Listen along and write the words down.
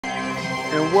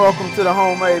and welcome to the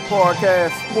Homemade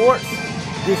Podcast Sports.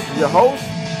 This is your host,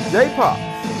 J Pop.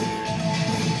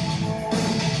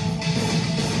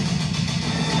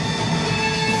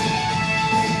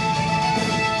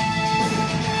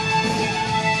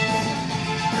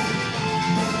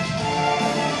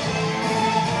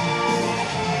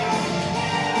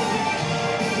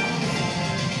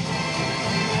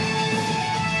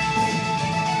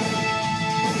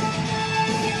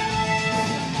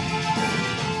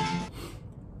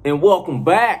 And welcome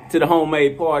back to the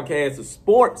Homemade Podcast of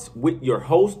Sports with your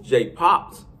host, J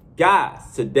Pops.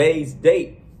 Guys, today's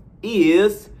date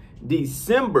is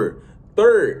December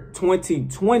 3rd,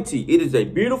 2020. It is a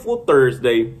beautiful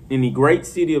Thursday in the great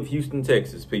city of Houston,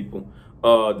 Texas, people.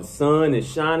 The sun is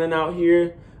shining out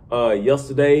here.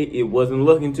 Yesterday, it wasn't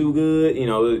looking too good. You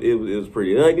know, it was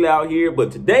pretty ugly out here.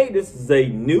 But today, this is a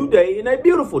new day and a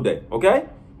beautiful day, okay?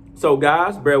 So,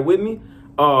 guys, bear with me.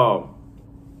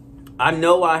 I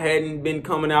know I hadn't been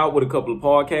coming out with a couple of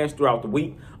podcasts throughout the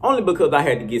week, only because I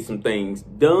had to get some things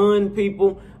done,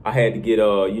 people. I had to get,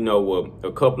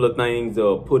 a couple of things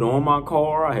put on my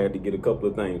car. I had to get a couple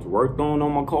of things worked on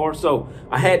my car. So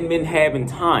I hadn't been having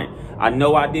time. I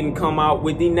know I didn't come out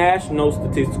with the national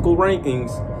statistical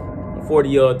rankings for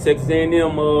the Texas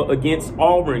A&M against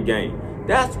Auburn game.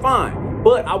 That's fine.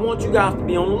 But I want you guys to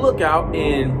be on the lookout,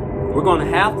 and we're going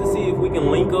to have to see if we can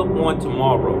link up on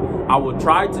tomorrow. I will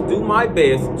try to do my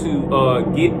best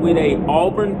to get with a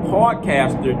Auburn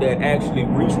podcaster that actually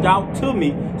reached out to me.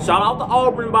 Shout out to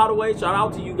Auburn, by the way. Shout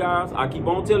out to you guys. I keep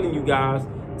on telling you guys,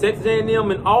 Texas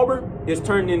A&M and Auburn is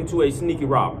turned into a sneaky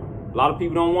rivalry. A lot of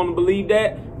people don't want to believe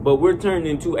that, but we're turned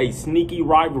into a sneaky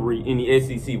rivalry in the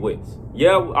SEC West.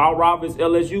 Yeah, our rival is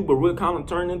LSU, but we're kind of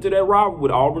turned into that rivalry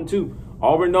with Auburn too.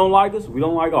 Auburn don't like us. We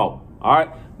don't like Auburn. All right,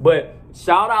 but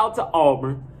shout out to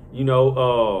Auburn. You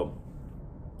know,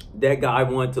 that guy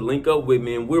wanted to link up with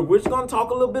me, and we're just going to talk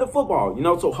a little bit of football, you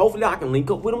know, so hopefully I can link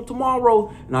up with him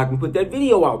tomorrow, and I can put that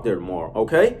video out there tomorrow,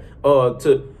 okay?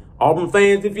 To Auburn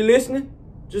fans, if you're listening,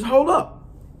 just hold up.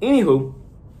 Anywho,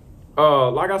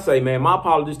 like I say, man, my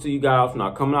apologies to you guys for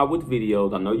not coming out with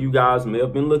videos. I know you guys may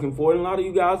have been looking for it, and a lot of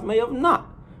you guys may have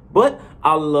not. But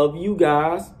I love you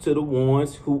guys to the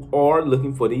ones who are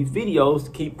looking for these videos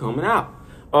to keep coming out.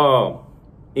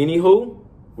 Anywho,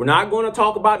 we're not going to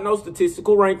talk about no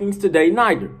statistical rankings today,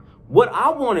 neither. What I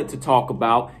wanted to talk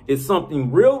about is something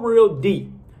real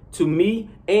deep to me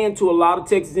and to a lot of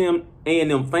Texas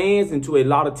A&M fans and to a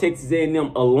lot of Texas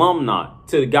A&M alumni,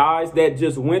 to the guys that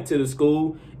just went to the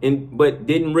school but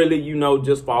didn't really, you know,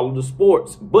 just follow the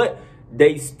sports. But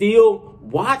they still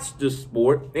watch the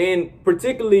sport, and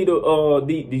particularly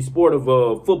the sport of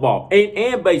football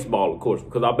and baseball, of course,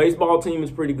 because our baseball team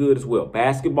is pretty good as well.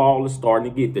 Basketball is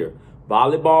starting to get there.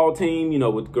 Volleyball team, you know,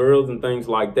 with girls and things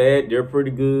like that, they're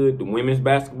pretty good. The women's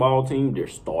basketball team, they're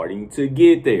starting to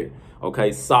get there.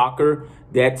 Okay, soccer,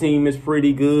 that team is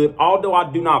pretty good. Although I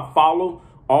do not follow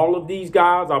all of these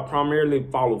guys, I primarily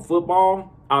follow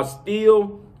football. I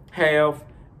still have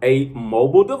a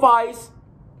mobile device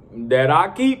that I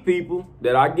keep, people,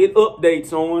 that I get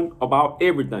updates on about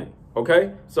everything.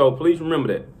 Okay, so please remember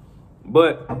that.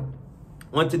 But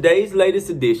on today's latest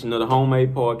edition of the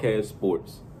Homemade Podcast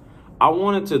Sports, I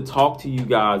wanted to talk to you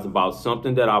guys about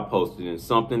something that I posted, and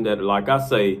something that, like I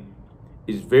say,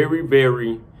 is very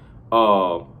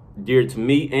dear to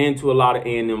me and to a lot of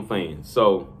A&M fans.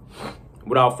 So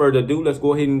without further ado, let's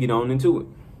go ahead and get on into it.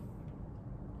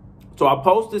 So I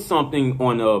posted something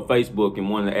on Facebook in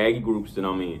one of the Aggie groups that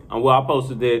I'm in. Well, I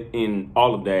posted that in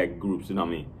all of the Aggie groups that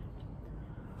I'm in.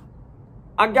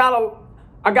 I got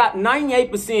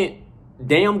 98%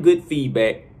 damn good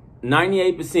feedback,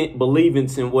 98%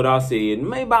 believance in what I said,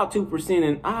 maybe about 2%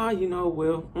 and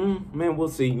man, we'll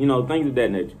see, you know, things of that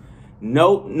nature.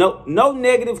 No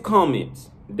negative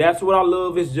comments. That's what I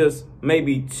love, is just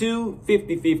maybe 2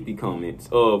 50-50 comments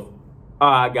of,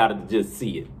 I gotta just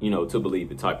see it, you know, to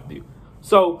believe it type of deal.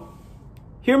 So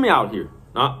hear me out here.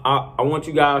 I want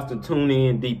you guys to tune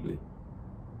in deeply.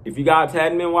 If you guys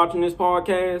hadn't been watching this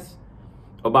podcast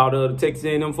about the Texas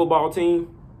A&M football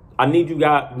team, I need you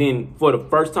guys, then for the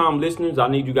first time listeners, I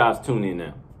need you guys to tune in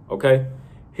now, okay?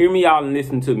 Hear me out and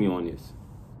listen to me on this.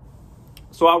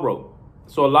 So I wrote,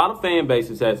 so a lot of fan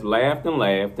bases has laughed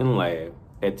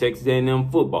at Texas A&M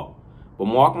football. But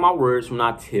mark my words when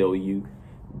I tell you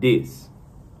this.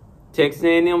 Texas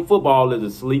A&M football is a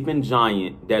sleeping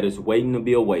giant that is waiting to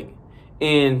be awakened.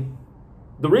 And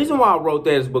the reason why I wrote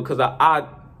that is because I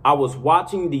was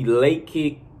watching the Late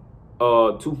Kick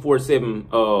 247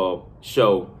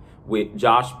 show with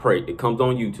Josh Pate. It comes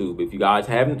on YouTube. If you guys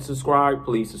haven't subscribed,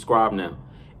 please subscribe now.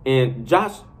 And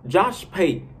Josh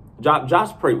Pate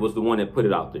Josh Pate was the one that put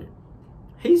it out there.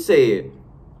 He said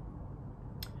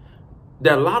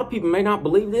that a lot of people may not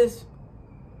believe this,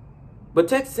 but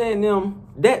Texas A&M,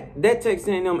 that Texas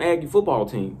A&M Aggie football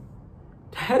team,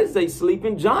 that is a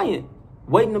sleeping giant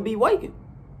waiting to be wakened.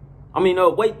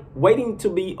 Waiting to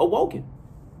be awoken.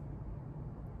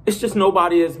 It's just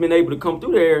nobody has been able to come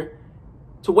through there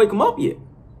to wake them up yet.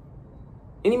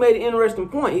 And he made an interesting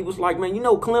point. He was like, man,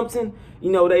 Clemson,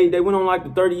 they went on like the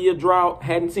 30-year drought,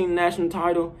 hadn't seen a national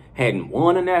title, hadn't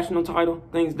won a national title,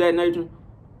 things of that nature.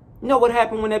 You know what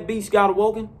happened when that beast got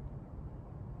awoken?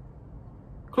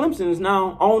 Clemson is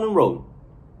now on and rolling.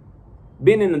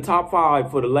 Been in the top 5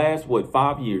 for the last,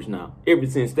 5 years now, ever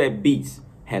since that beast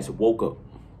has woke up.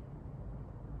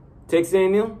 Texas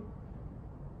A&M,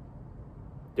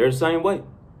 they're the same way.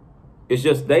 It's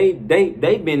just they've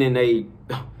been in a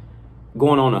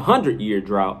going on 100-year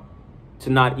drought to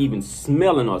not even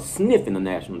smelling or sniffing a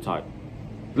national title,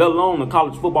 let alone a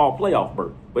college football playoff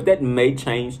berth. But that may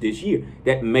change this year.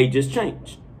 That may just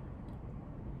change.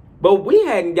 But we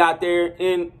hadn't got there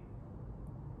in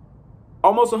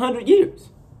almost 100 years.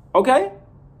 Okay?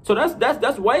 So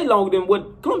that's way longer than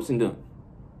what Clemson done.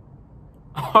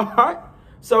 All right?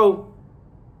 So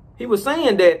he was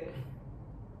saying that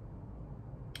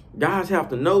guys have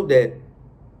to know that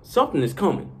something is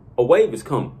coming. A wave is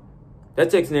coming. That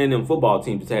Texas A&M football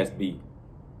team just has to be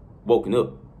woken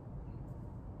up.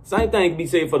 Same thing can be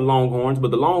said for the Longhorns, but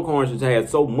the Longhorns just had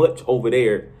so much over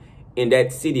there in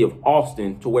that city of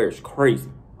Austin to where it's crazy.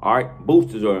 All right?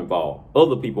 Boosters are involved.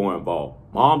 Other people are involved.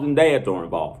 Moms and dads are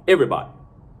involved. Everybody.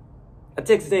 At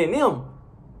Texas A&M,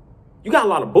 you got a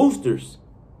lot of boosters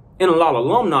and a lot of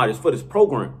alumni for this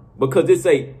program because it's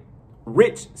a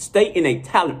rich state and a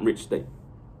talent-rich state.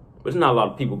 But there's not a lot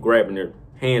of people grabbing their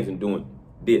hands and doing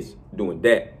this, doing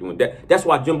that, doing that. That's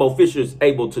why Jimbo Fisher is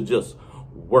able to just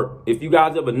work. If you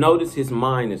guys ever notice, his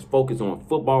mind is focused on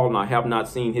football, and I have not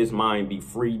seen his mind be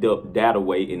freed up that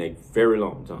way in a very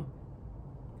long time.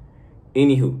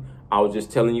 Anywho, I was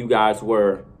just telling you guys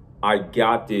where I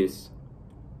got this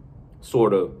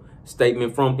sort of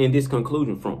statement from and this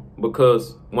conclusion from.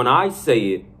 Because when I say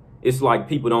it, it's like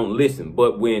people don't listen.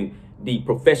 But when the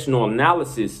professional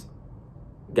analysis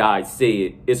guys say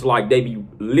it, it's like they be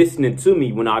listening to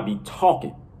me when I be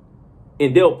talking.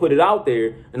 And they'll put it out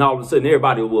there, and all of a sudden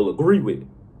everybody will agree with it.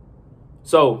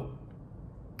 So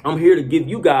I'm here to give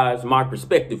you guys my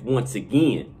perspective once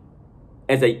again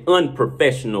as a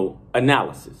unprofessional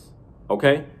analysis.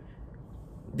 Okay?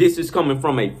 This is coming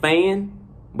from a fan,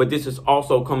 but this is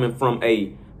also coming from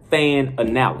a fan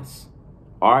analysis.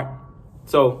 All right?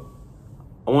 So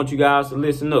I want you guys to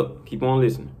listen up. Keep on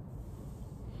listening.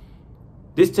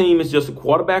 This team is just a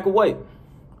quarterback away.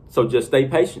 So just stay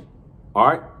patient. All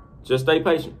right? Just stay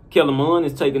patient. Kellen Mond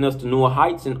is taking us to newer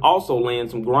heights and also laying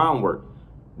some groundwork.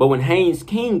 But when Haynes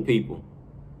King, if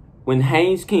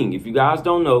you guys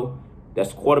don't know, that's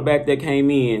the quarterback that came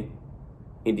in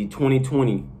the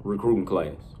 2020 recruiting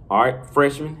class. All right,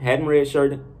 freshman, hadn't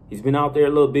redshirted. He's been out there a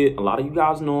little bit. A lot of you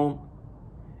guys know him.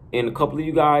 And a couple of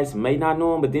you guys may not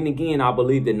know him. But then again, I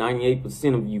believe that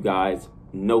 98% of you guys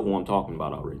know who I'm talking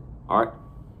about already. All right.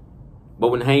 But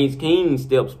when Haynes King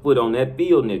steps foot on that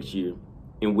field next year,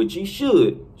 in which he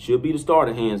should be the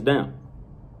starter hands down,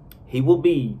 he will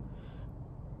be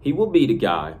the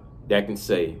guy that can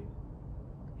say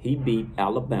he beat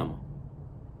Alabama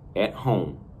at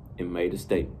home and made a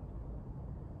statement.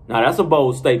 Now, that's a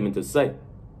bold statement to say.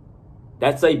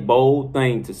 That's a bold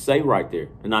thing to say right there.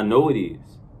 And I know it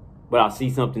is. But I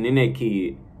see something in that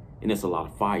kid, and it's a lot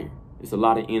of fire. It's a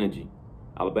lot of energy.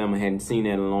 Alabama hadn't seen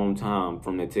that in a long time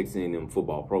from that Texas A&M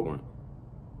football program.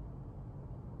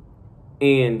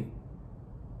 And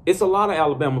it's a lot of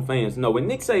Alabama fans know, and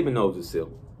Nick Saban knows himself,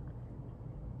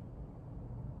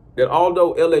 that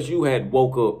although LSU had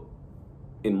woke up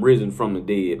and risen from the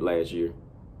dead last year,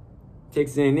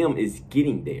 Texas A&M is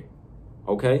getting there,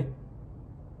 okay?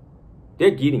 They're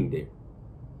getting there.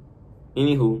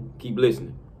 Anywho, keep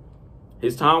listening.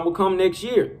 His time will come next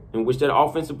year in which that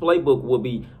offensive playbook will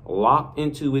be locked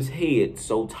into his head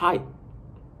so tight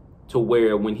to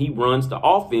where when he runs the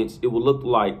offense, it will look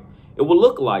like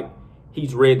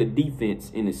he's read the defense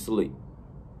in his sleep.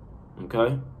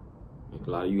 Okay? A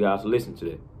lot of you guys listen to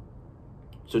that.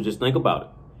 So just think about it.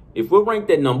 If we're ranked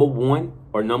at number 1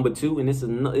 or number 2, and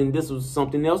this was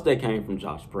something else that came from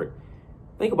Josh Pate.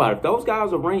 Think about it. If those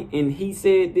guys are ranked, and he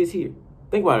said this here.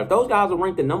 Think about it. If those guys are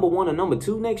ranked at number 1 or number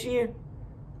 2 next year,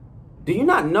 do you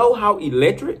not know how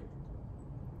electric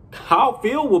Kyle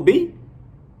Field will be?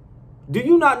 Do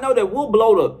you not know that we'll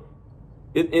blow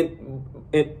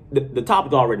the top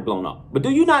is already blown off. But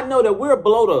do you not know that we'll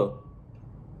blow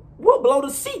we'll blow the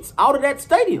seats out of that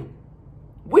stadium.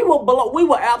 We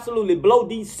will absolutely blow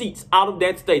these seats out of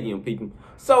that stadium, people.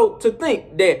 So to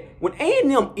think that when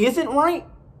A&M isn't ranked,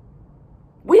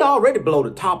 we already blow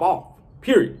the top off,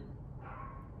 period.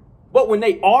 But when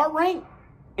they are ranked,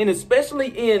 and especially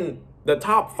in the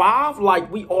top 5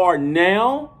 like we are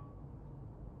now,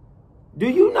 do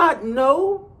you not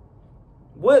know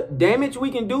what damage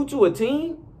we can do to a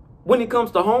team when it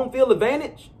comes to home field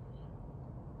advantage?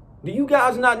 Do you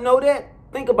guys not know that?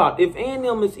 Think about it. If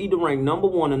A&M is either ranked number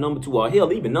 1 or number 2, or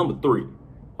hell, even number 3,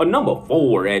 or number 4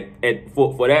 for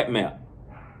that matter.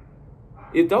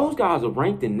 If those guys are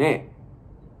ranked in that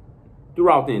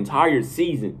throughout the entire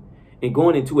season and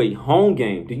going into a home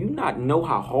game, do you not know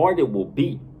how hard it will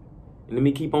be? And let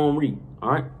me keep on reading,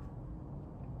 all right?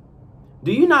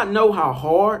 Do you not know how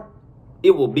hard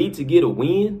it will be to get a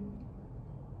win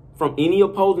from any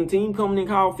opposing team coming in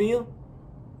Kyle Field?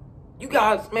 You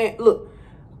guys, man, look,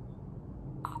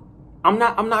 I'm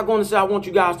not going to say I want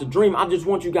you guys to dream. I just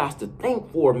want you guys to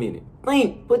think for a minute.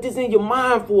 Think. Put this in your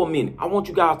mind for a minute. I want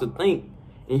you guys to think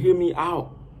and hear me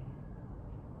out.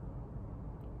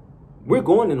 We're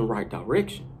going in the right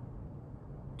direction.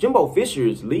 Jimbo Fisher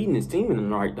is leading his team in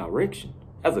the right direction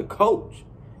as a coach.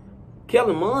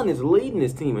 Kellen Mond is leading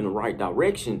his team in the right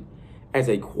direction as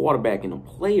a quarterback and a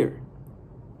player.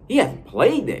 He hasn't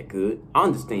played that good. I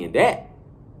understand that.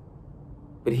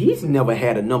 But he's never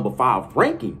had a number 5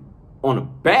 ranking on a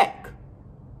back.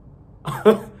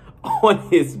 On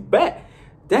his back.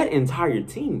 That entire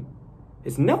team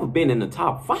has never been in the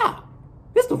top 5.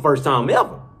 This is the first time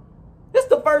ever. This is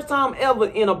the first time ever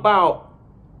in about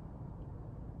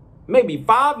maybe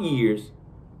 5 years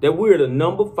that we're the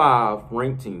number 5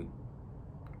 ranked team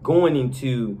going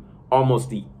into almost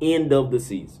the end of the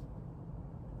season.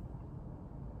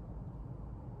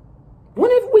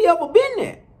 When have we ever been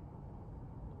there?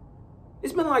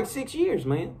 It's been like 6 years,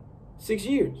 man. 6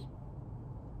 years.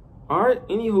 All right,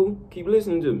 anywho, keep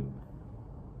listening to me.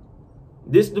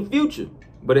 This is the future,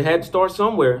 but it had to start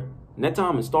somewhere, and that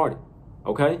time has started,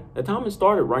 okay? That time has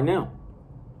started right now.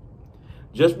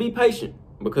 Just be patient,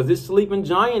 because this sleeping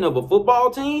giant of a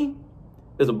football team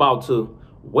is about to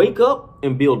wake up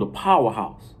and build a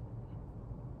powerhouse.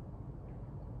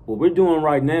 What we're doing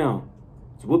right now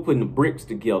is we're putting the bricks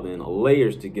together and the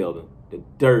layers together, the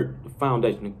dirt, the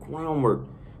foundation, the groundwork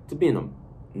to being a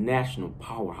national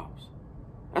powerhouse.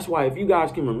 That's why if you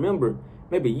guys can remember,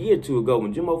 maybe a year or 2 ago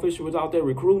when Jimbo Fisher was out there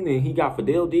recruiting and he got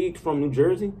Fidel Diggs from New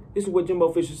Jersey, this is what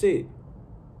Jimbo Fisher said.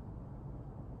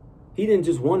 He didn't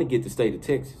just want to get the state of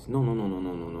Texas.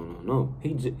 No.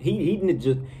 He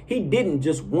didn't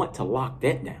just want to lock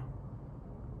that down.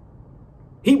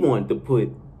 He wanted to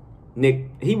put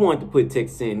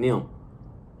Texas A&M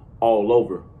all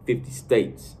over 50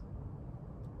 states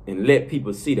and let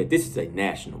people see that this is a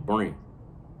national brand.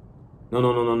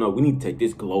 No. We need to take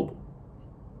this global.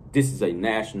 This is a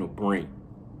national brand.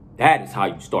 That is how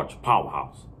you start your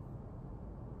powerhouse.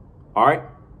 All right?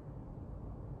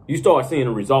 You start seeing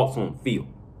the results on the field.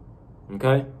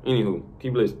 Okay? Anywho,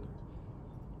 keep listening.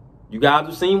 You guys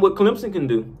have seen what Clemson can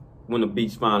do when the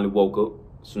beast finally woke up.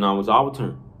 So now it's our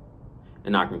turn.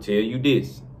 And I can tell you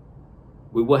this.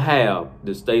 We will have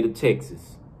the state of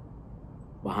Texas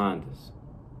behind us.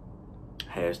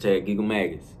 Hashtag Giggle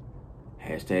Maggots.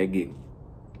 Hashtag Giggle.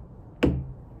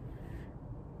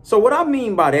 So what I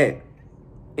mean by that,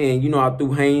 and you know, I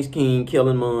threw Haynes King,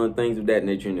 Kellen Mond, things of that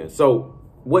nature in there. So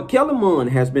what Kellen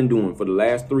Mond has been doing for the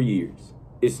last 3 years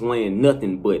is laying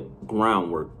nothing but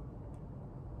groundwork.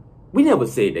 We never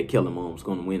said that Kellen Mond was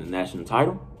going to win a national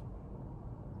title.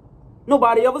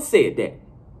 Nobody ever said that.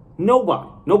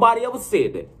 Nobody ever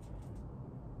said that.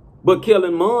 But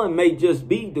Kellen Mond may just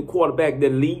be the quarterback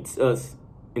that leads us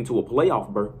into a playoff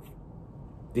berth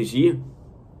this year.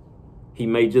 He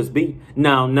may just be.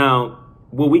 Now,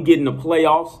 will we get in the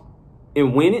playoffs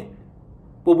and win it?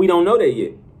 Well, we don't know that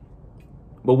yet.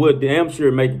 But we'll damn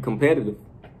sure make it competitive.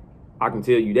 I can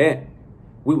tell you that.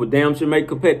 We would damn sure make it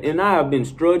competitive. And I have been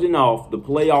strudging off the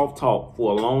playoff talk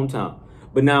for a long time.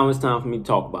 But now it's time for me to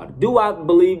talk about it. Do I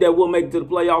believe that we'll make it to the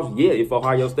playoffs? Yeah, if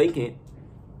Ohio State can.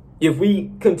 If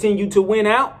we continue to win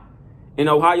out and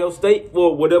Ohio State,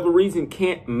 for whatever reason,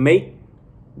 can't make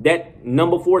that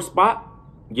number 4 spot,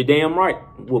 you're damn right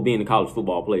we'll be in the college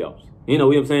football playoffs. You know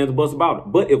what I'm saying? It's a bust about it.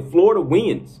 But if Florida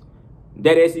wins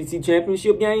that SEC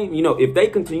championship game, you know, if they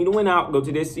continue to win out, go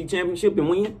to the SEC championship and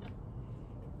win,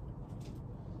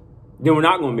 then we're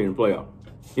not going to be in the playoff.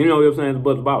 You know what I'm saying? It's a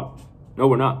bust about it. No,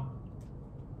 we're not.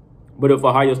 But if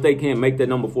Ohio State can't make that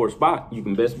number 4 spot, you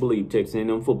can best believe Texas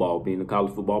A&M football will be in the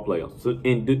college football playoffs.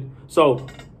 So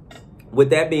with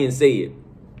that being said,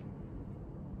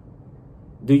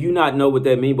 Do you not know what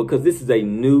that means? Because this is a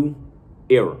new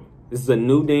era. This is a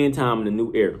new day and time and a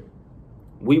new era.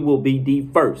 We will be the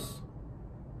first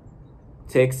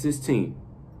Texas team.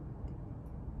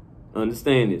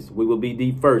 Understand this. We will be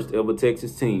the first ever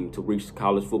Texas team to reach the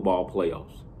college football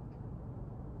playoffs.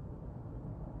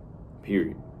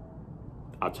 Period.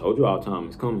 I told you our time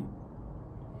is coming.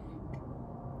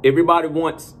 Everybody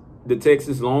wants the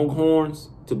Texas Longhorns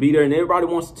to be there, and everybody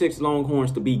wants the Texas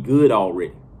Longhorns to be good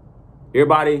already.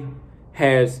 Everybody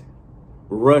has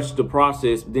rushed the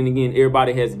process, but then again,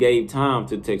 everybody has gave time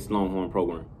to the Texas Longhorn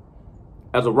program.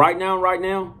 As of right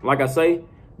now, like I say,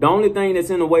 the only thing that's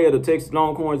in the way of the Texas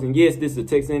Longhorns, and yes, this is a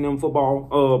Texas A&M football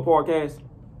podcast.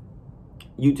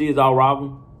 UT is our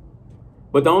rival.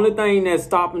 But the only thing that's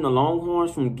stopping the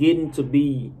Longhorns from getting to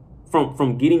be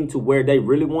from getting to where they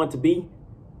really want to be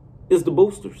is the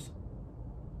boosters.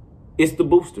 It's the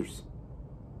boosters.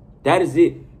 That is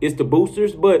it. It's the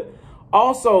boosters, but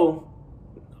also,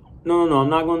 no, I'm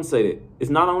not going to say that. It's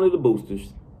not only the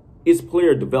boosters. It's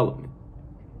player development.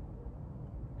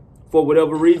 For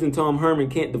whatever reason, Tom Herman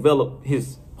can't develop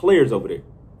his players over there.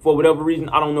 For whatever reason,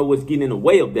 I don't know what's getting in the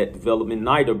way of that development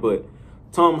neither, but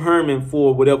Tom Herman,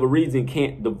 for whatever reason,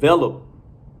 can't develop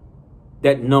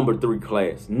that number 3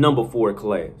 class, number 4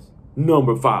 class,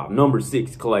 number 5, number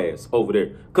 6 class over there.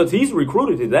 Because he's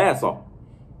recruited his ass off.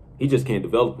 He just can't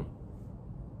develop them.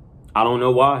 I don't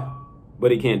know why,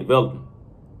 but he can't develop them.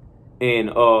 And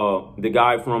the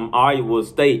guy from Iowa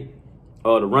State,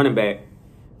 the running back,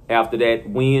 after that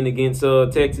win against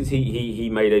Texas, he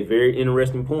made a very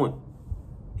interesting point.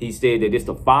 He said that it's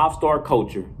a 5-star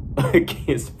culture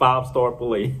against 5-star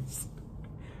players.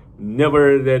 Never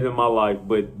heard of that in my life,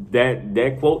 but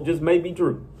that quote just may be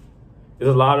true.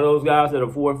 There's a lot of those guys that are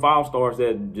 4 and 5 stars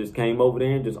that just came over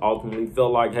there and just ultimately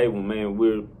felt like, hey, well, man,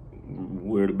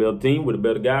 we're the better team, we're the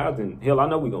better guys, and hell, I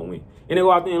know we're going to win. And they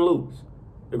go out there and lose.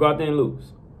 They go out there and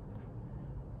lose.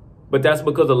 But that's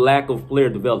because of lack of player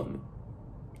development,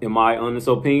 in my honest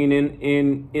opinion,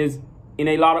 and is in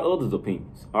a lot of others'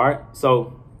 opinions. All right?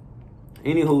 So,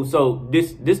 anywho, so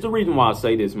this the reason why I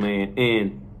say this, man.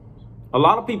 And a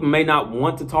lot of people may not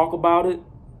want to talk about it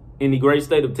in the great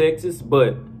state of Texas,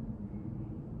 but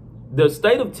the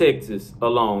state of Texas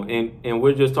alone, and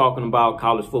we're just talking about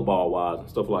college football-wise and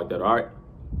stuff like that, all right?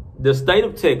 The state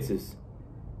of Texas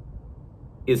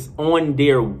is on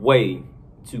their way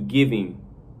to giving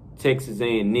Texas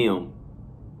A&M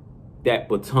that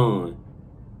baton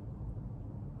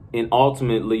and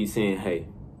ultimately saying, hey,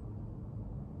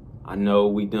 I know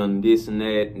we done this and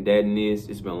that and that and this.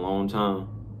 It's been a long time,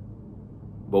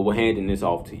 but we're handing this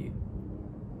off to you.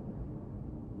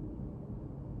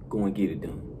 Go and get it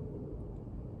done.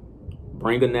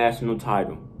 Bring a national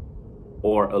title,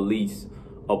 or at least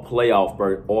a playoff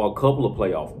berth or a couple of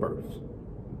playoff berths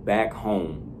back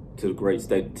home to the great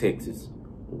state of Texas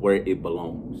where it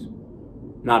belongs.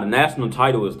 Now, the national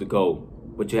title is the goal,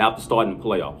 but you have to start in the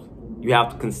playoffs. You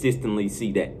have to consistently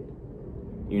see that.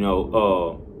 You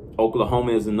know,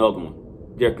 Oklahoma is another one.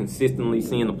 They're consistently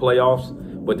seeing the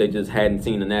playoffs, but they just hadn't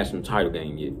seen the national title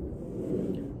game yet.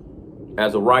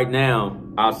 As of right now,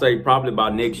 I'll say probably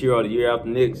about next year or the year after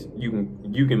next, you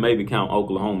can maybe count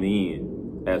Oklahoma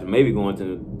in as maybe going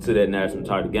to that national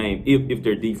title game if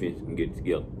their defense can get it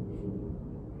together.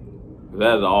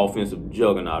 That is an offensive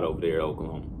juggernaut over there at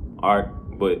Oklahoma. All right,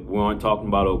 but we aren't talking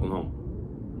about Oklahoma.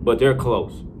 But they're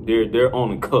close. They're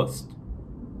on the cusp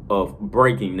of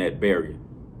breaking that barrier,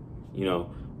 you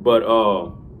know. But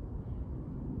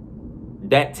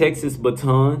that Texas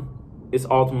baton is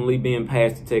ultimately being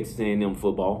passed to Texas A&M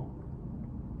football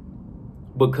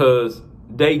because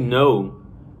they know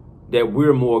that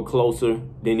we're more closer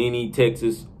than any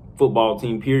Texas football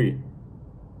team, period.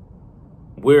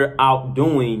 We're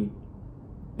outdoing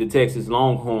the Texas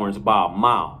Longhorns by a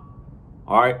mile,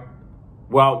 all right?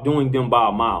 We're outdoing them by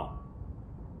a mile.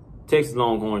 Texas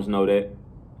Longhorns know that.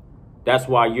 That's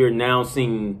why you're now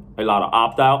seeing a lot of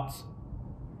opt-outs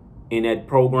in that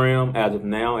program as of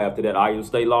now. After that Iowa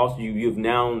State loss, you're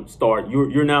now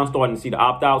starting to see the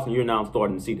opt-outs, and you're now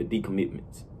starting to see the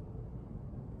decommitments.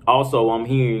 Also, I'm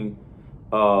hearing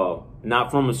not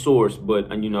from a source,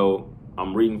 but you know,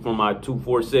 I'm reading from my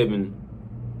 247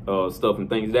 stuff and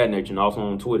things of that nature, and also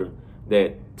on Twitter,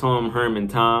 that Tom Herman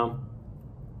time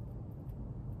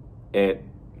at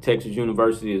Texas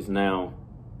University is now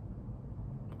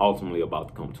ultimately about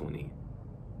to come to an end.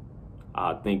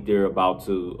 I think they're about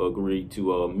to agree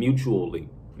to mutually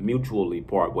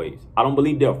part ways. I don't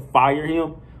believe they'll fire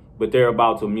him, but they're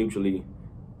about to mutually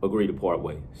agree to part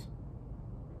ways.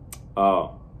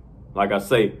 Like I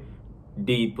say,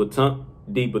 the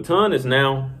baton is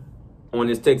now on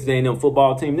this Texas A&M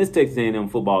football team. This Texas A&M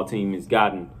football team has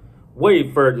gotten way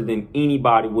further than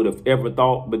anybody would have ever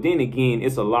thought. But then again,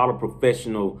 it's a lot of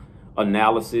professional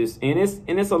analysis, and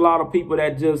it's a lot of people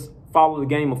that just follow the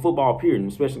game of football, period,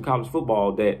 especially college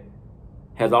football, that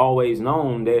has always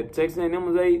known that Texas A&M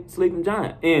was a sleeping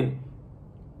giant. And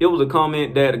it was a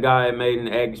comment that a guy had made in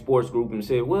the Aggie Sports Group and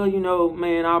said, well, you know,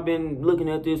 man, I've been looking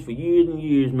at this for years and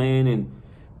years, man, and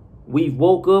we've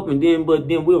woke up but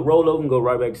then we'll roll over and go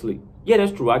right back to sleep. Yeah,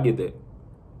 that's true. I get that.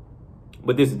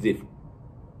 But this is different.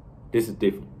 This is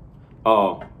different.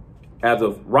 As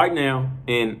of right now,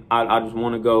 and I just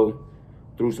want to go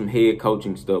through some head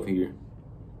coaching stuff here.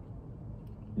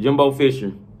 Jimbo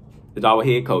Fisher is our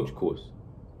head coach, of course.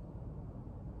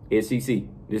 SEC.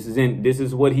 This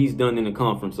is what he's done in the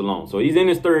conference alone. So he's in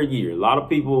his third year. A lot of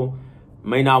people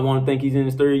may not want to think he's in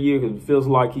his third year because it feels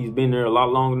like he's been there a lot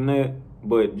longer than that.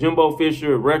 But Jimbo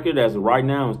Fisher record as of right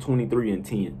now is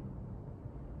 23-10.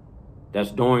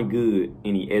 That's darn good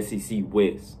in the SEC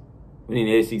West, within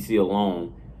the SEC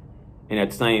alone. And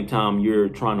at the same time, you're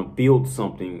trying to build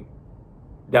something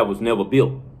that was never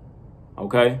built.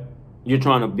 Okay? You're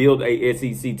trying to build a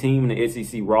SEC team and an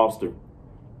SEC roster.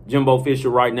 Jimbo Fisher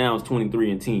right now is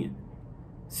 23-10.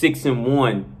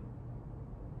 6-1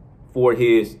 for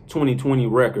his 2020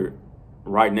 record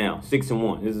right now.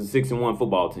 6-1. This is a 6-1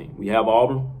 football team. We have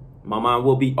Auburn. My mind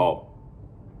will beat Auburn.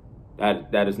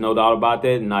 That is no doubt about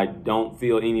that, and I don't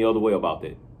feel any other way about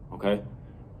that. Okay?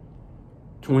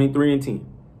 23-10.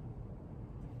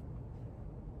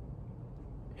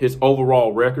 His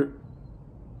overall record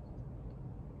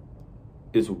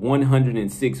is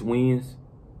 106 wins,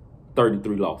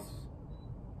 33 losses.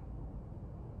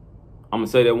 I'm going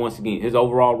to say that once again. His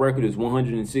overall record is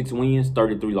 106 wins,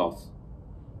 33 losses.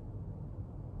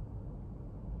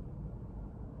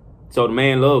 So the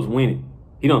man loves winning.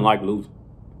 He doesn't like losing.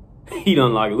 He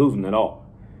doesn't like losing at all.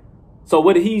 So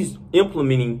what he's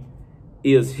implementing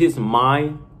is his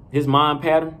mind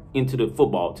pattern into the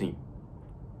football team,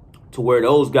 to where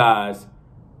those guys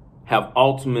have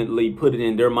ultimately put it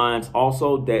in their minds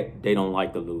also that they don't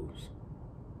like to lose.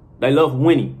 They love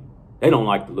winning. They don't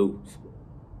like to lose.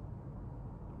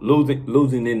 Losing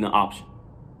isn't an option.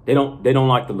 They don't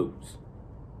like to lose.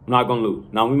 I'm not gonna lose.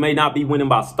 Now we may not be winning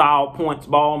by style points,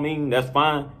 ball mean, that's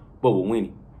fine, but we're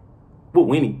winning. We're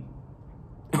winning.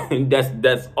 And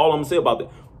that's all I'm gonna say about that.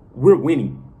 We're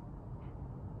winning.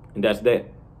 And that's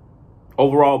that.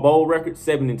 Overall bowl record,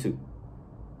 7-2.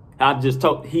 I just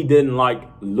told he didn't like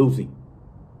losing.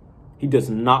 He does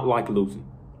not like losing.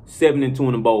 7-2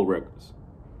 in the bowl records.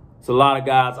 So a lot of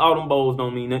guys, all them bowls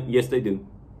don't mean nothing. Yes, they do.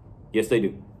 Yes, they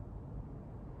do.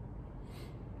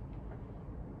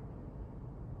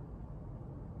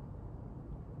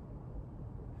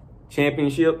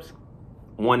 Championships.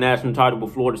 1 national title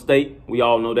with Florida State. We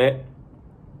all know that.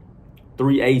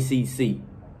 3 ACC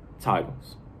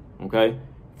titles. Okay?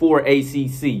 4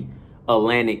 ACC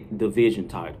Atlantic Division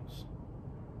titles.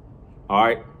 All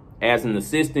right? As an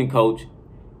assistant coach,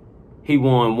 he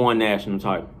won 1 national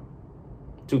title.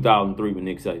 2003 with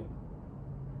Nick Saban.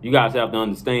 You guys have to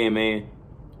understand, man,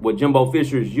 what Jimbo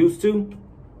Fisher is used to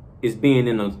is being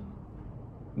in a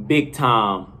big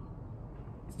time.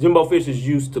 Jimbo Fisher's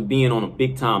used to being on a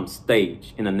big time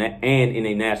stage and in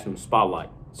a national spotlight.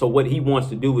 So what he wants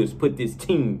to do is put this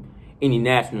team in a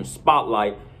national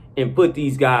spotlight and put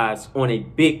these guys on a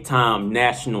big time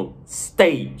national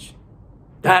stage.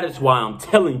 That is why I'm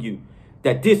telling you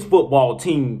that this football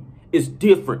team is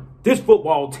different. This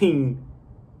football team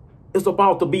is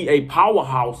about to be a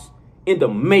powerhouse in the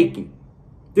making.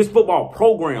 This football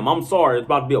program, I'm sorry, it's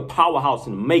about to be a powerhouse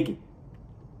in the making.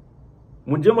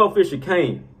 When Jimbo Fisher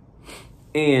came,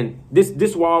 and this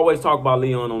is why I always talk about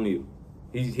Leon O'Neal.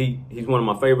 He's one of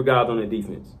my favorite guys on the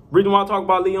defense. Reason why I talk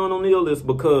about Leon O'Neal is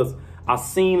because I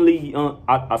seen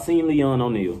Leon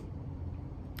O'Neal,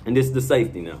 and this is the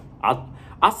safety now.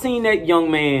 I seen that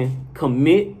young man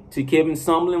commit to Kevin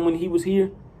Sumlin when he was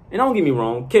here. And don't get me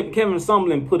wrong, Kevin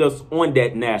Sumlin put us on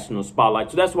that national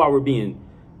spotlight. So that's why we're being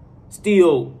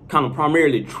still kind of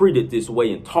primarily treated this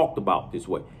way and talked about this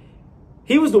way.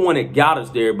 He was the one that got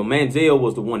us there, but Manziel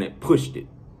was the one that pushed it.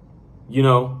 You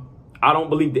know, I don't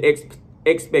believe the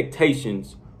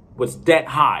expectations was that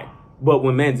high. But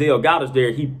when Manziel got us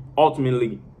there, he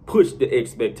ultimately pushed the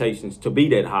expectations to be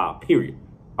that high, period.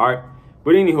 All right?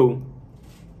 But anywho,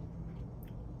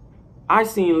 I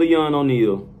seen Leon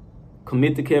O'Neal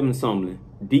commit to Kevin Sumlin,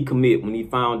 decommit when he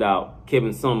found out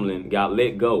Kevin Sumlin got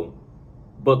let go,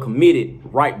 but committed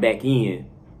right back in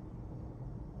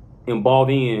and bought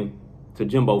in to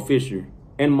Jimbo Fisher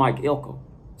and Mike Elko.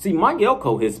 See, Mike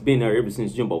Elko has been there ever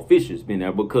since Jimbo Fisher's been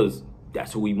there because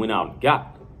that's who we went out and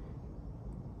got.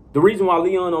 The reason why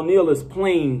Leon O'Neal is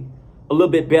playing a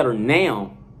little bit better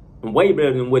now, and way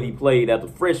better than what he played as a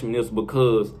freshman, is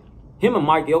because him and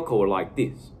Mike Elko are like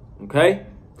this, okay?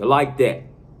 They're like that,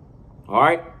 all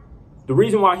right? The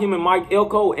reason why him and Mike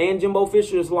Elko and Jimbo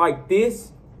Fisher is like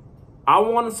this, I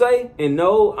want to say, and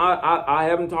no, I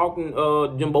haven't talked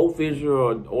to Jimbo Fisher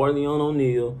or Leon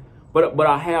O'Neal, but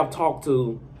I have talked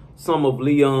to some of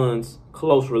Leon's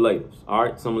close relatives, all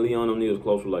right? Some of Leon O'Neal's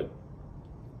close relatives.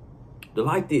 They're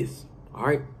like this, all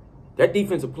right? That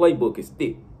defensive playbook is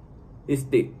thick. It's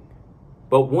thick.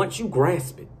 But once you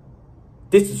grasp it,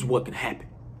 this is what can happen.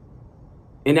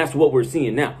 And that's what we're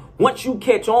seeing now. Once you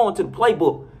catch on to the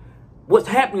playbook, what's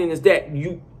happening is that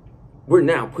we're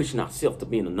now pushing ourselves to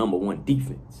being the #1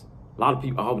 defense. A lot of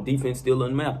people, oh, defense still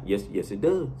doesn't matter. Yes, it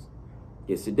does.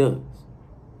 Yes, it does.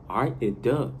 All right, it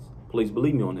does. Please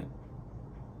believe me on that.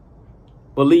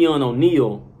 But Leon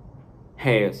O'Neal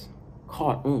has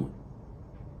caught on.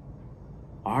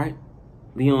 All right?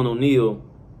 Leon O'Neal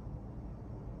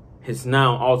has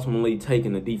now ultimately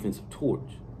taken the defensive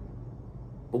torch.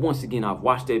 But once again, I've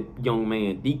watched that young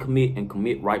man decommit and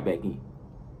commit right back in.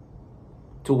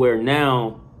 To where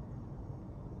now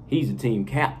he's a team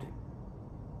captain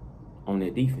on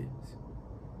that defense.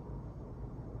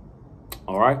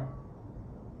 All right?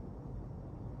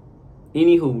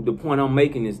 Anywho, the point I'm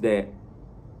making is that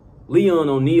Leon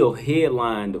O'Neal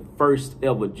headlined the first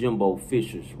ever Jimbo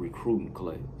Fisher's recruiting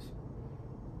class.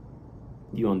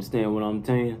 You understand what I'm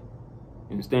saying?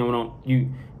 You understand what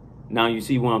now you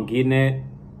see what I'm getting at?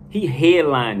 He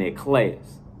headlined that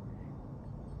class.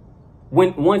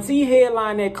 Once he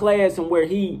headlined that class and where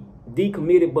he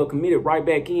decommitted but committed right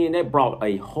back in, that brought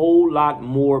a whole lot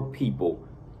more people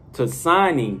to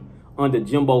signing under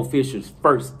Jimbo Fisher's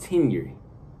first tenure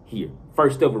here.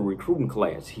 First ever recruiting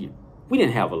class here. We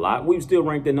didn't have a lot. We were still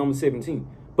ranked at number 17.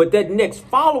 But that next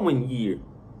following year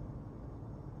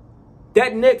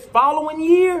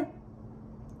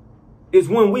is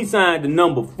when we signed the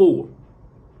number 4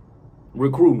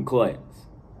 recruiting class.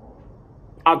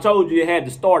 I told you it had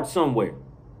to start somewhere.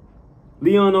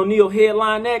 Leon O'Neal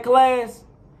headlined that class.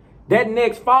 That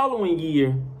next following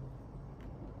year,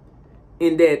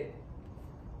 in that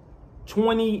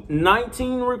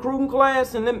 2019 recruiting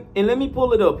class, and let me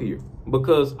pull it up here,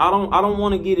 because I don't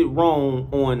want to get it wrong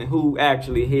on who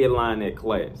actually headlined that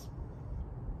class.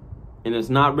 And it's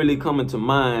not really coming to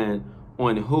mind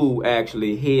on who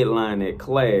actually headlined that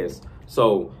class.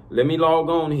 So let me log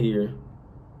on here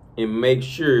and make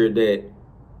sure that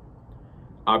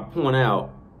I point out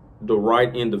the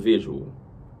right individual.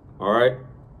 All right?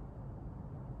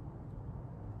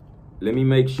 Let me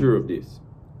make sure of this.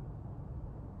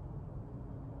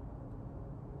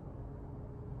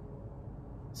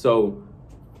 So,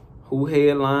 who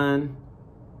headlined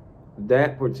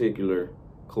that particular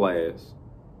class?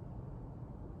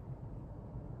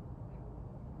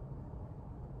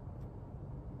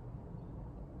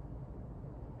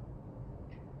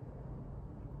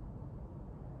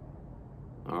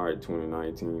 All right,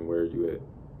 2019, where are you at?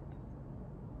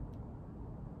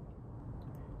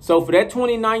 So, for that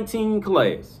 2019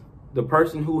 class, the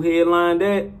person who headlined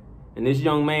that, and this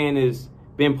young man has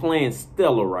been playing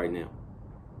stellar right now.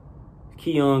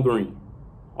 Keon Green,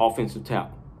 offensive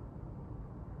tackle,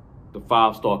 the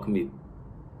 5-star commit.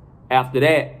 After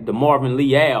that, the Marvin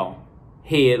Leal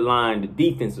headlined the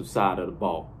defensive side of the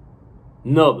ball.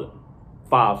 Another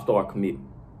 5-star commit.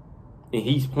 And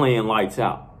he's playing lights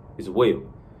out as well.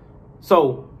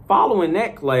 So, following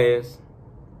that class,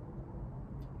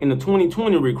 in the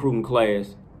 2020 recruiting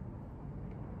class,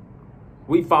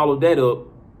 we followed that up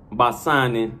by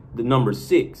signing the number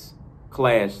 6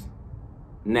 class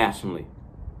nationally.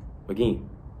 Again,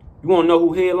 you want to know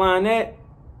who headlined that?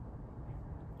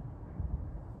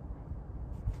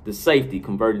 The safety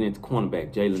converted into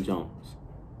cornerback, Jalen Jones.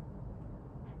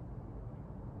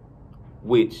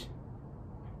 Which,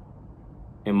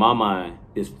 in my mind,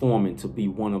 is forming to be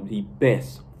one of the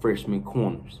best freshman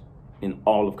corners in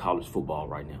all of college football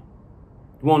right now.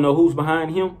 You want to know who's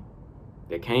behind him?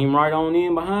 That came right on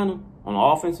in behind him on the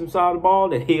offensive side of the ball,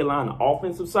 that headlined the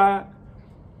offensive side,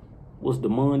 was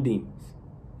Demond Demas,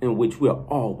 in which we're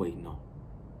all waiting on.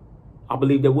 I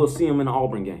believe that we'll see him in the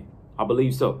Auburn game. I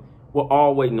believe so. We're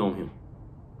all waiting on him.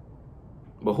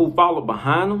 But who followed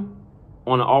behind him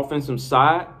on the offensive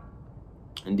side,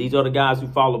 and these are the guys who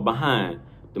followed behind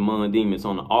Demond Demas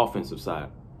on the offensive side,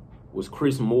 was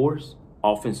Chris Morris,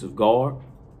 offensive guard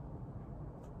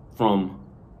from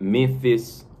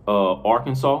Memphis,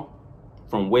 Arkansas,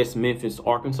 from West Memphis,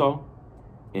 Arkansas,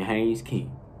 and Haynes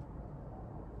King,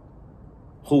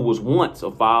 who was once a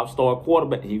 5-star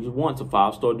quarterback. He was once a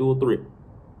 5-star dual threat.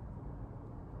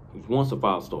 He was once a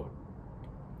 5-star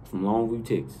from Longview,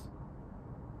 Texas.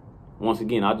 Once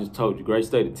again, I just told you, great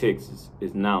state of Texas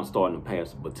is now starting to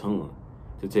pass the baton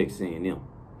to Texas A&M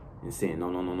and saying,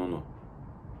 no.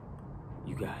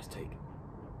 You guys take it.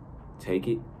 Take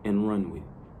it and run with it.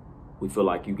 We feel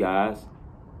like you guys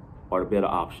are the better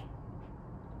option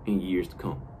in years to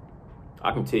come.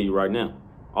 I can tell you right now.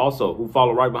 Also, who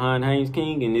followed right behind Haynes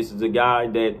King, and this is a guy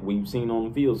that we've seen on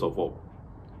the field so far,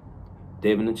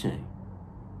 Devin the Chain.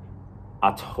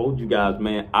 I told you guys,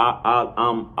 man,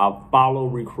 I follow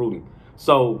recruiting.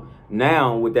 So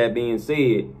now, with that being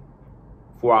said,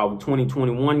 for our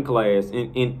 2021 class,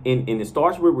 and it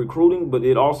starts with recruiting, but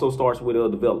it also starts with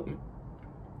development.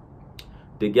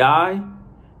 The guy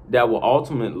that will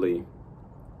ultimately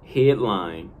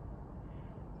headline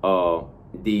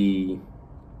the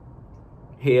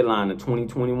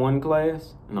 2021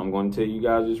 class, and I'm going to tell you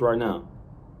guys this right now.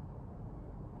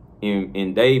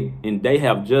 And they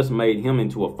have just made him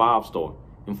into a 5-star.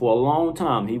 And for a long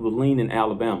time, he was leaning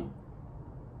Alabama.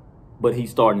 But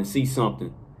he's starting to see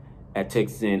something at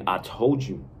Texas A&M. I told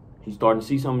you, he's starting to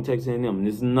see something at Texas A&M. And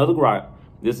this is another guy.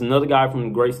 This is another guy from the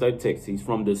great state of Texas. He's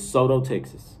from DeSoto,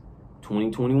 Texas.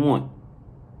 2021.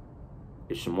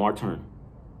 It's Shamar Turner.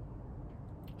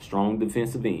 Strong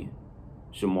defensive end.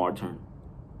 Shamar Turner.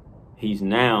 He's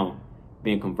now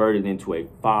been converted into a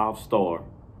 5-star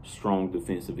strong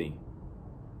defensive end.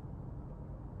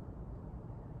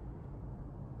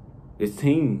 This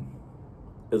team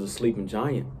is a sleeping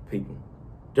giant, people.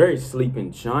 They're a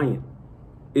sleeping giant.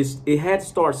 It had to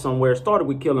start somewhere. It started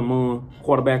with Kellen Mond,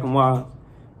 quarterback and wise.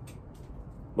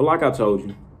 But like I told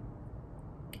you,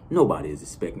 nobody is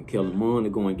expecting Kellen Mond to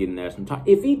go and get a national title.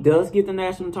 If he does get the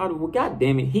national title, well,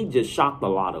 goddamn it, he just shocked a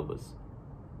lot of us.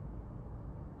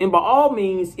 And by all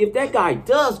means, if that guy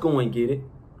does go and get it,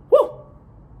 whoo,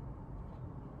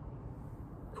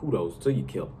 kudos to you,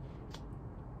 Kellen.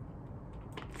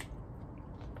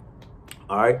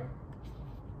 All right.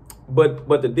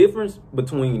 But the difference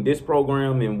between this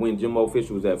program and when Jimbo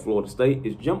Fisher was at Florida State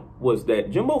was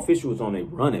that Jimbo Fisher was on a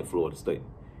run at Florida State.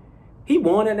 He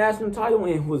won a national title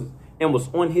and was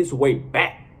on his way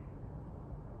back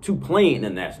to playing the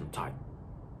national title.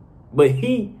 But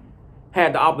he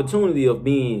had the opportunity of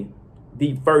being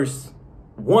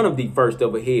one of the first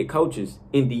ever head coaches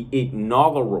in the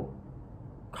inaugural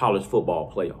college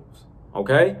football playoffs.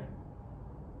 Okay?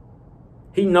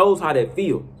 He knows how that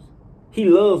feels. He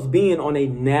loves being on a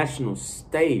national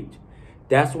stage.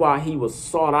 That's why he was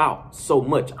sought out so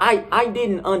much. I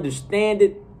didn't understand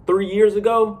it 3 years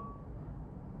ago.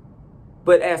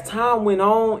 But as time went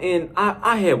on, and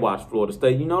I had watched Florida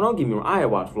State. You know, don't get me wrong. I had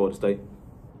watched Florida State.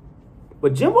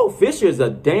 But Jimbo Fisher is a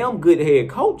damn good head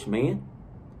coach, man.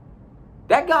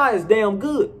 That guy is damn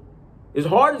good. It's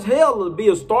hard as hell to be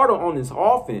a starter on his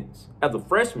offense as a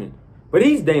freshman. But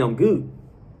he's damn good.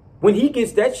 When he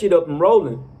gets that shit up and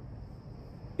rolling,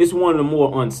 it's one of the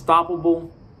more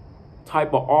unstoppable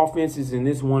type of offenses, and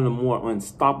it's one of the more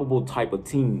unstoppable type of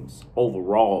teams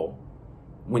overall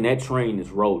when that train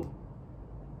is rolling.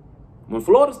 When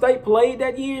Florida State played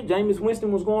that year, Jameis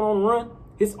Winston was going on a run,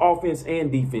 his offense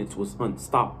and defense was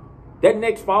unstoppable. That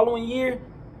next following year,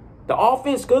 the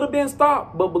offense could have been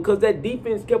stopped, but because that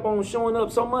defense kept on showing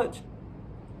up so much,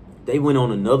 they went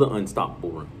on another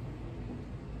unstoppable run.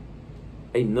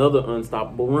 Another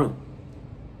unstoppable run.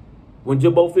 When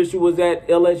Jimbo Fisher was at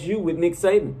LSU with Nick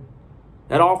Saban,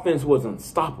 that offense was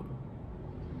unstoppable.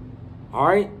 All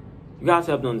right? You guys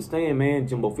have to understand, man,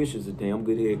 Jimbo Fisher's a damn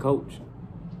good head coach.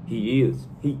 He is.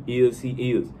 He is.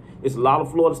 It's a lot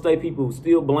of Florida State people who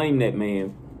still blame that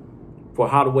man for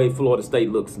how the way Florida State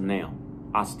looks now.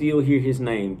 I still hear his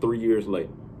name 3 years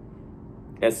later.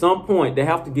 At some point, they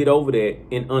have to get over that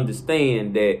and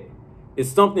understand that it's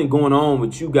something going on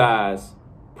with you guys'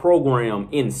 program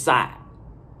inside.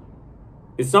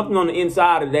 It's something on the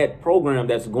inside of that program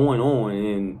that's going on,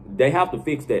 and they have to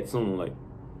fix that sooner or later.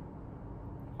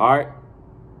 All right?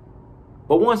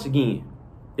 But once again,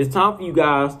 it's time for you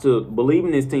guys to believe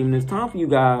in this team, and it's time for you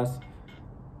guys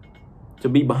to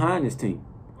be behind this team.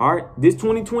 All right? This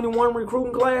 2021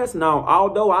 recruiting class, now,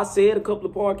 although I said a couple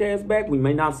of podcasts back, we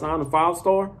may not sign a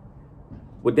 5-star,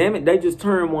 but damn it, they just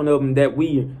turned one of them that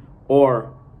we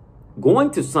are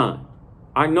going to sign.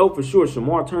 I know for sure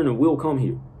Shamar Turner will come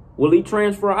here. Will he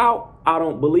transfer out? I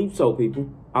don't believe so, people.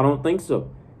 I don't think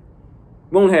so.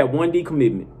 We only have one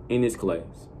decommitment in this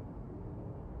class.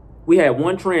 We had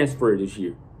one transfer this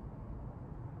year,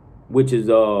 which is,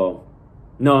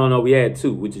 we had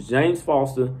two, which is James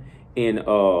Foster and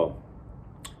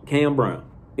Cam Brown.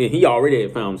 And he already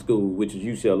had found school, which is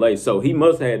UCLA. So he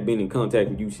must have been in contact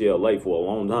with UCLA for a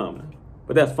long time now.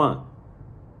 But that's fine.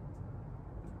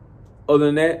 Other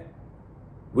than that,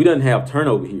 we doesn't have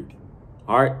turnover here.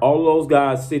 All right, all of those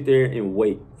guys sit there and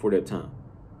wait for their time.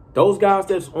 Those guys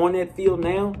that's on that field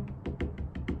now,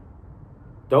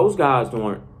 those guys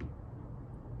aren't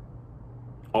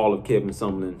all of Kevin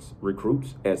Sumlin's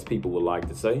recruits, as people would like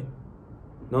to say.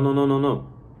 No.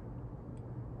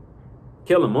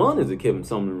 Kellen Mond is a Kevin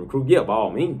Sumlin recruit. Yeah, by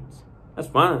all means. That's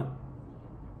fine.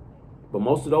 But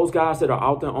most of those guys that are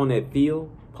out there on that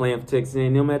field playing for Texas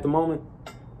A&M at the moment,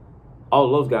 all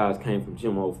of those guys came from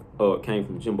Jimbo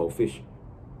Fisher.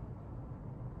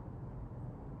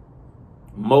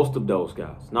 Most of those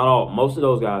guys, not all, most of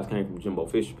those guys came from Jimbo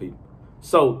Fisher people.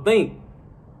 So think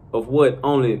of what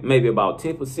only maybe about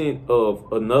 10% of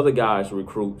another guy's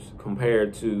recruits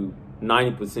compared to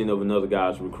 90% of another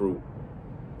guy's recruit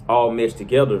all meshed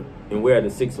together, and we're at a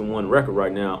 6-1 record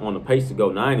right now on the pace to go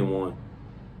 9-1.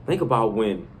 Think about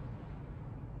when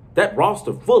that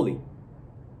roster fully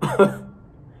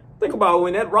think about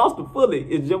when that roster fully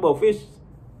is Jimbo Fisher's.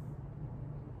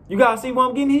 You guys see what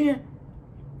I'm getting here?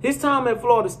 His time at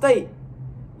Florida State,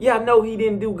 yeah, I know he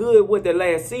didn't do good with that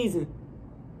last season,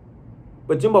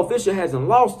 but Jimbo Fisher hasn't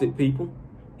lost it, people.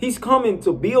 He's coming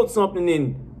to build something,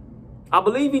 and I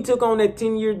believe he took on that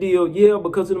 10-year deal, yeah,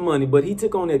 because of the money, but he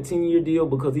took on that 10-year deal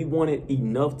because he wanted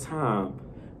enough time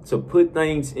to put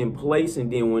things in place,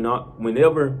 and then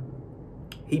whenever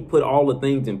he put all the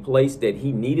things in place that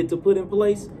he needed to put in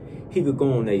place, he could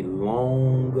go on a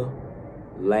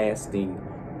long-lasting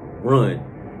run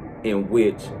in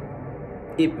which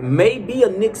it may be a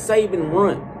Nick Saban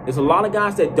run. There's a lot of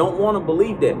guys that don't want to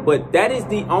believe that, but that is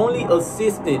the only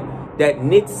assistant that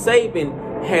Nick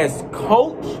Saban has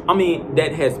coached,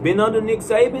 that has been under Nick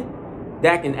Saban,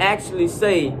 that can actually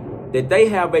say that they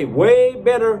have a way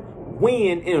better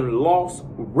win and loss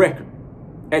record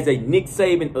as a Nick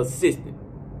Saban assistant,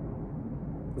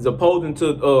 as opposed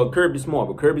to Kirby Smart.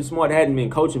 But Kirby Smart hadn't been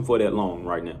coaching for that long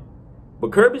right now.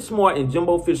 But Kirby Smart and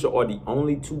Jimbo Fisher are the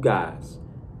only two guys.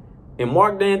 And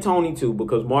Mark D'Antoni too,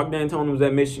 because Mark D'Antoni was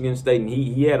at Michigan State and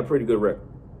he had a pretty good record.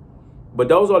 But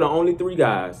those are the only three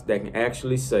guys that can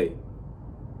actually say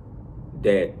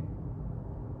that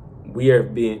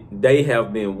they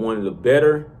have been one of the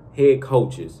better head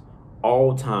coaches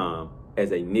all time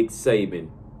as a Nick Saban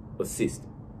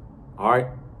assistant. All right?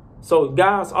 So,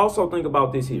 guys, also think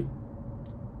about this here.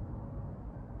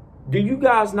 Do you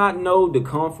guys not know the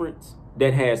conference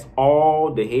that has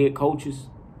all the head coaches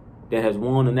that has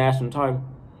won the national title?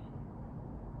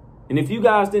 And if you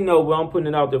guys didn't know, well, I'm putting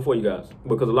it out there for you guys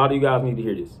because a lot of you guys need to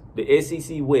hear this. The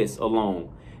SEC West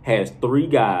alone has 3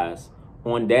 guys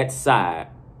on that side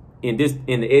in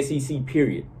the SEC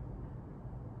period,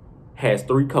 has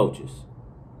 3 coaches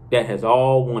that has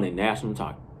all won a national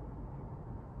title.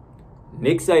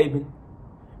 Nick Saban,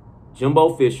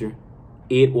 Jimbo Fisher,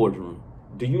 Ed Orgeron.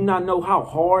 Do you not know how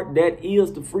hard that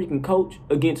is to freaking coach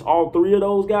against all 3 of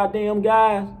those goddamn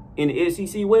guys in the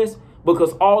SEC West?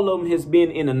 Because all of them has been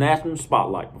in the national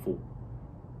spotlight before.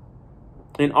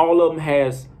 And all of them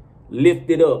has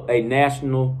lifted up a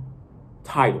national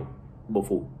title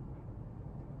before.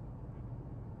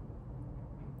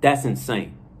 That's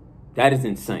insane. That is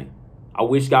insane. I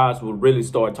wish guys would really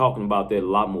start talking about that a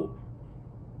lot more.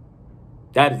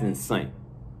 That is insane.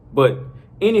 But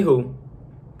anywho,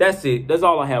 that's it. That's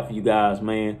all I have for you guys,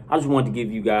 man. I just wanted to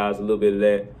give you guys a little bit of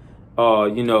that.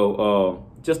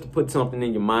 Just to put something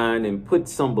in your mind and put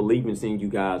some believance in you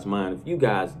guys' mind if you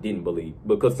guys didn't believe.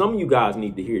 Because some of you guys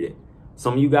need to hear that.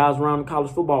 Some of you guys around the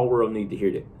college football world need to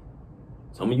hear that.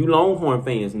 Some of you Longhorn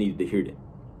fans need to hear that.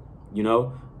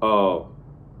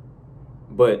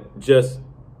 But just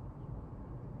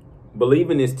believe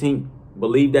in this team.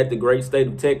 Believe that the great state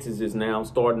of Texas is now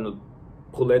starting to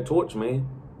pull that torch, man.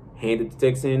 Hand it to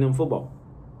Texas A&M football.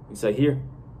 And say, here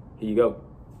you go.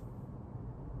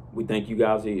 We think you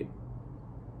guys here.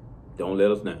 Don't let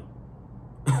us down.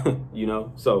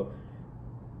 So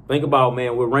think about,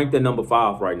 man, we're ranked at number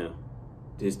 5 right now.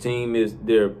 This team it's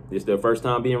their first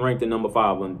time being ranked at number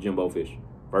 5 under Jimbo Fisher.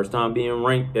 First time being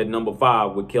ranked at number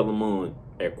 5 with Kellen Mond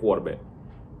at quarterback.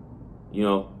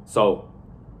 So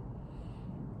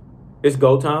it's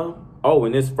go time. Oh,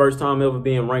 and this first time ever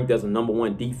being ranked as a number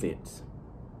 1 defense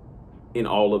in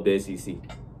all of the SEC.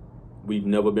 We've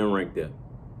never been ranked there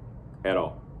at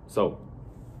all. So,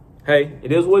 hey,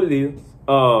 it is what it is.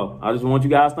 I just want you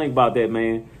guys to think about that,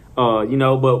 man.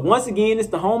 But once again, it's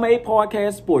the Homemade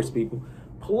Podcast Sports, people.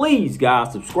 Please,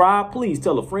 guys, subscribe. Please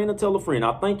tell a friend or tell a friend.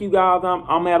 I thank you guys.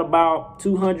 I'm at about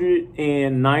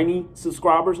 290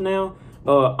 subscribers now.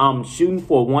 I'm shooting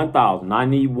for 1,000. I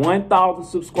need 1,000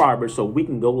 subscribers so we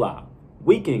can go live.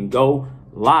 We can go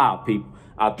live, people.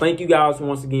 I thank you guys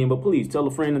once again, but please tell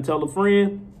a friend and tell a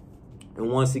friend. And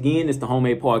once again, it's the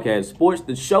Homemade Podcast Sports.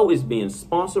 The show is being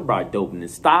sponsored by Dopin'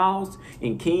 Styles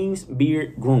and King's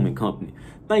Beard Grooming Company.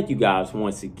 Thank you guys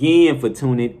once again for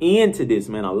tuning in to this,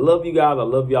 man. I love you guys. I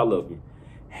love you. I love you.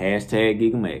 Hashtag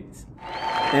Gigamags.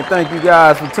 And thank you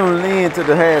guys for tuning in to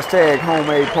the hashtag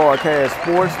Homemade Podcast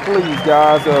Sports. Please,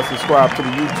 guys, subscribe to the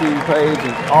YouTube page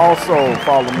and also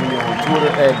follow me on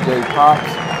Twitter at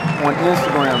JPops, on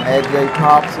Instagram at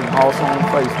JPops, and also on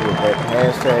Facebook at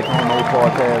hashtag Homemade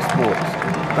Podcast Sports.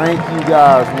 Thank you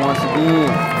guys once again.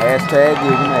 Hashtag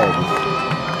Gigamags.